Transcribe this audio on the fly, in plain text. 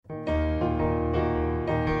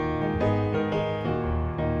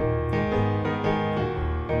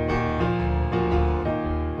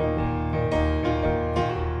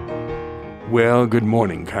Well, good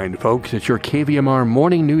morning, kind folks. It's your KVMR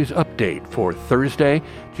Morning News Update for Thursday,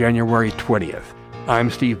 January 20th. I'm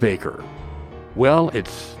Steve Baker. Well,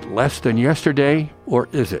 it's less than yesterday, or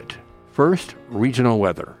is it? First, regional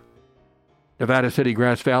weather. Nevada City,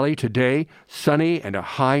 Grass Valley, today, sunny and a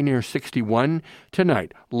high near 61.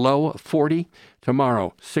 Tonight, low 40.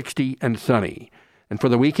 Tomorrow, 60 and sunny. And for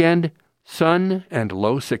the weekend, sun and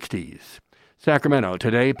low 60s. Sacramento,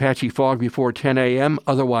 today, patchy fog before 10 a.m.,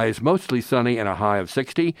 otherwise mostly sunny and a high of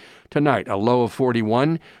 60. Tonight, a low of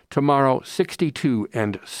 41. Tomorrow, 62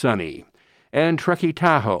 and sunny. And Truckee,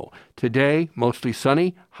 Tahoe, today, mostly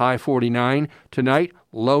sunny, high 49. Tonight,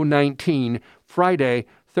 low 19. Friday,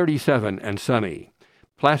 37 and sunny.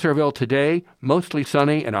 Placerville, today, mostly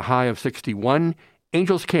sunny and a high of 61.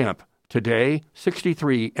 Angels Camp, today,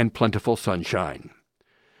 63 and plentiful sunshine.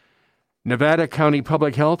 Nevada County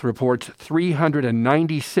Public Health reports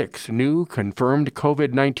 396 new confirmed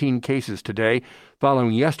COVID-19 cases today,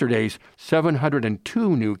 following yesterday's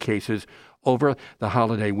 702 new cases over the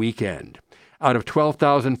holiday weekend. Out of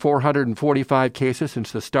 12,445 cases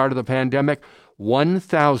since the start of the pandemic,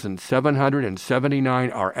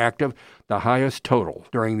 1,779 are active, the highest total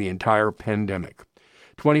during the entire pandemic.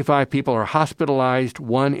 25 people are hospitalized,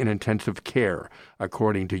 1 in intensive care,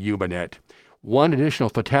 according to Ubinet. 1 additional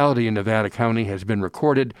fatality in Nevada County has been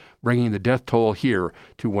recorded, bringing the death toll here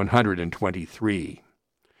to 123.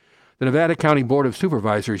 The Nevada County Board of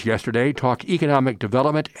Supervisors yesterday talked economic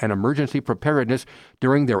development and emergency preparedness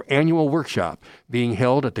during their annual workshop being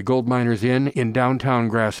held at the Gold Miners Inn in downtown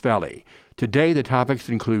Grass Valley. Today, the topics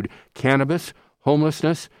include cannabis,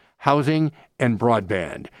 homelessness, housing, and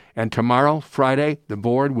broadband. And tomorrow, Friday, the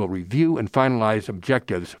board will review and finalize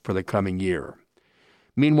objectives for the coming year.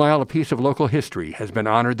 Meanwhile, a piece of local history has been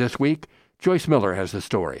honored this week. Joyce Miller has the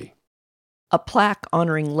story. A plaque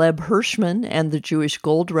honoring Leb Hirschman and the Jewish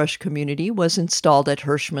Gold Rush community was installed at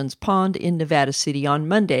Hirschman's Pond in Nevada City on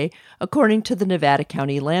Monday, according to the Nevada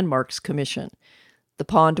County Landmarks Commission. The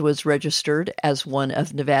pond was registered as one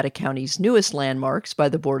of Nevada County's newest landmarks by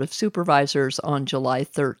the Board of Supervisors on July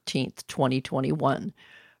 13, 2021.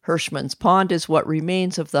 Hirschman's Pond is what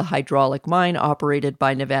remains of the hydraulic mine operated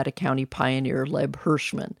by Nevada County pioneer Leb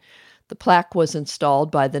Hirschman. The plaque was installed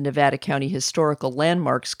by the Nevada County Historical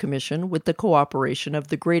Landmarks Commission with the cooperation of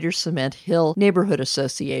the Greater Cement Hill Neighborhood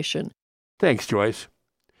Association. Thanks, Joyce.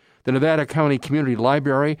 The Nevada County Community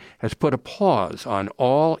Library has put a pause on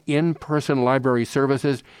all in-person library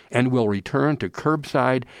services and will return to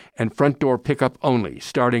curbside and front door pickup only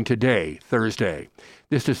starting today, Thursday.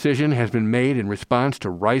 This decision has been made in response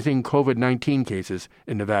to rising COVID-19 cases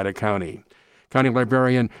in Nevada County. County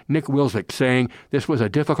Librarian Nick Wilczek saying this was a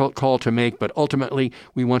difficult call to make, but ultimately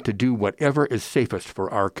we want to do whatever is safest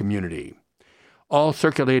for our community. All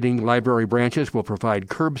circulating library branches will provide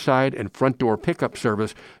curbside and front door pickup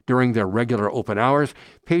service during their regular open hours.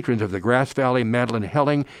 Patrons of the Grass Valley, Madeline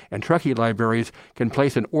Helling, and Truckee libraries can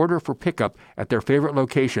place an order for pickup at their favorite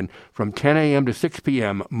location from 10 a.m. to 6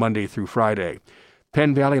 p.m. Monday through Friday.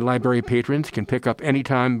 Penn Valley Library patrons can pick up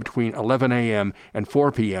anytime between 11 a.m. and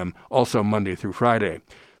 4 p.m., also Monday through Friday.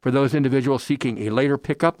 For those individuals seeking a later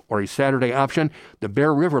pickup or a Saturday option, the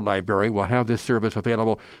Bear River Library will have this service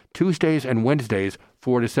available Tuesdays and Wednesdays,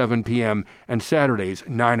 4 to 7 p.m., and Saturdays,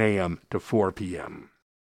 9 a.m. to 4 p.m.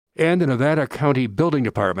 And the Nevada County Building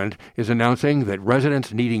Department is announcing that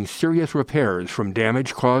residents needing serious repairs from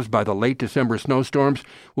damage caused by the late December snowstorms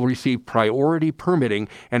will receive priority permitting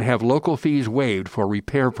and have local fees waived for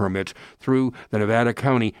repair permits through the Nevada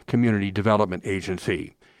County Community Development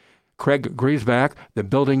Agency. Craig Griesbach, the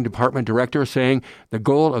building department director, saying the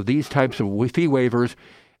goal of these types of fee waivers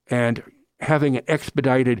and having an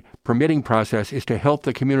expedited permitting process is to help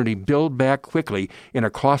the community build back quickly in a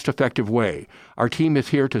cost-effective way. Our team is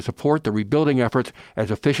here to support the rebuilding efforts as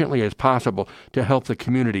efficiently as possible to help the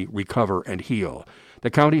community recover and heal. The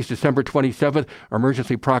county's December 27th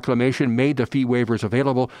emergency proclamation made the fee waivers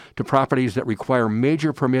available to properties that require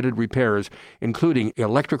major permitted repairs, including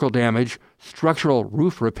electrical damage, structural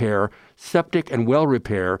roof repair, septic and well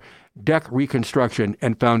repair, deck reconstruction,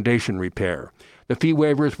 and foundation repair. The fee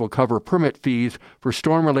waivers will cover permit fees for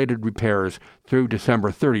storm-related repairs through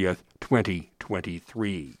December 30th,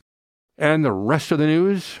 2023. And the rest of the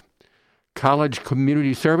news? College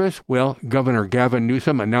community service? Well, Governor Gavin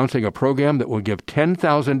Newsom announcing a program that will give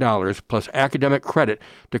 $10,000 plus academic credit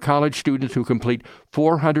to college students who complete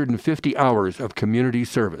 450 hours of community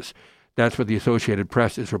service. That's what the Associated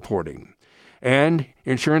Press is reporting. And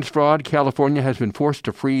insurance fraud, California has been forced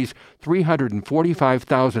to freeze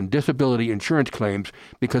 345,000 disability insurance claims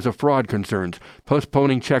because of fraud concerns,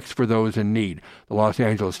 postponing checks for those in need, the Los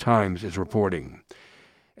Angeles Times is reporting.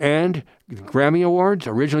 And the Grammy Awards,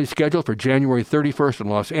 originally scheduled for January 31st in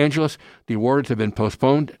Los Angeles, the awards have been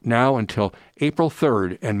postponed now until April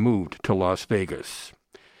 3rd and moved to Las Vegas.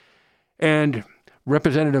 And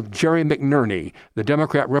Representative Jerry McNerney, the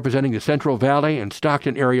Democrat representing the Central Valley and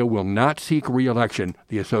Stockton area, will not seek re-election,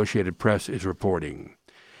 the Associated Press is reporting.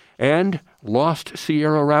 And Lost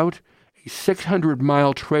Sierra Route, a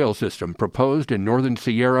 600-mile trail system proposed in northern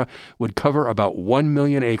Sierra, would cover about 1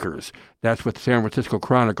 million acres. That's what the San Francisco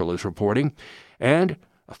Chronicle is reporting. And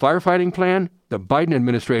a firefighting plan? The Biden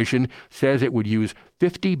administration says it would use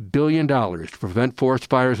 $50 billion to prevent forest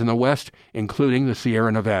fires in the West, including the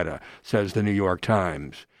Sierra Nevada, says the New York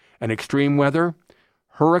Times. And extreme weather?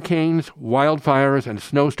 Hurricanes, wildfires, and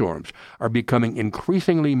snowstorms are becoming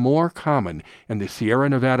increasingly more common in the Sierra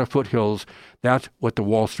Nevada foothills. That's what the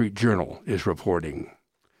Wall Street Journal is reporting.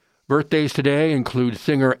 Birthdays today include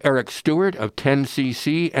singer Eric Stewart of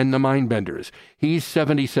 10cc and the Mindbenders. He's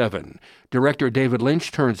 77. Director David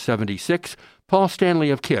Lynch turns 76. Paul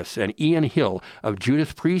Stanley of Kiss and Ian Hill of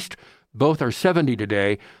Judas Priest, both are 70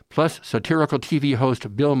 today, plus satirical TV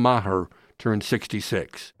host Bill Maher turned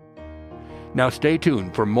 66. Now stay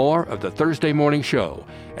tuned for more of the Thursday Morning Show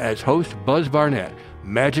as host Buzz Barnett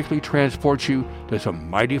magically transports you to some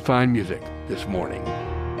mighty fine music this morning.